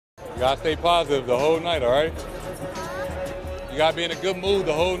gotta stay positive the whole night, all right? You gotta be in a good mood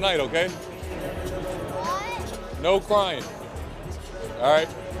the whole night, okay? What? No crying. All right?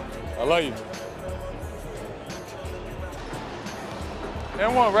 I love you.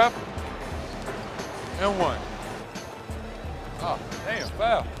 N1, ref. N1. Oh, damn,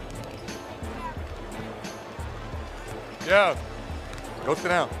 foul. Yeah. Go sit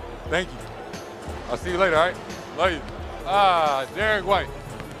down. Thank you. I'll see you later, all right? Love you. Ah, Derek White.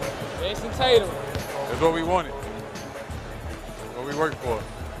 Jayson Tatum. That's what we wanted. That's what we worked for.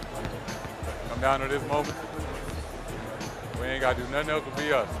 Come down to this moment. We ain't got to do nothing else but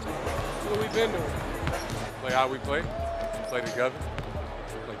be us. What we been doing? Play how we play together,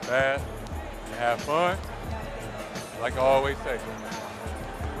 play fast, and have fun. Like I always say,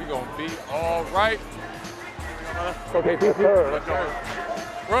 we gonna be all right. Okay, let's go.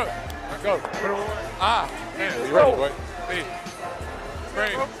 Brooke, let's go. Ah, man, you ready, boy? See,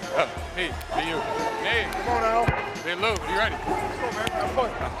 spring, me, you. Hey, Come on now. Hey, Lou, you ready? Let's go, man. Have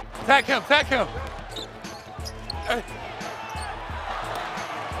fun. Tack him, tack him. Hey.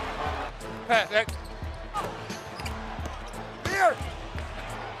 Pat, that. Here.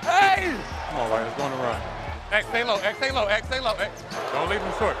 Hey! Come on, right, let's go on the run. X, stay low, X, stay low, X, stay low, X. Don't leave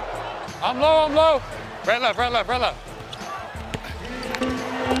him short. I'm low, I'm low. Right left, right left, right left.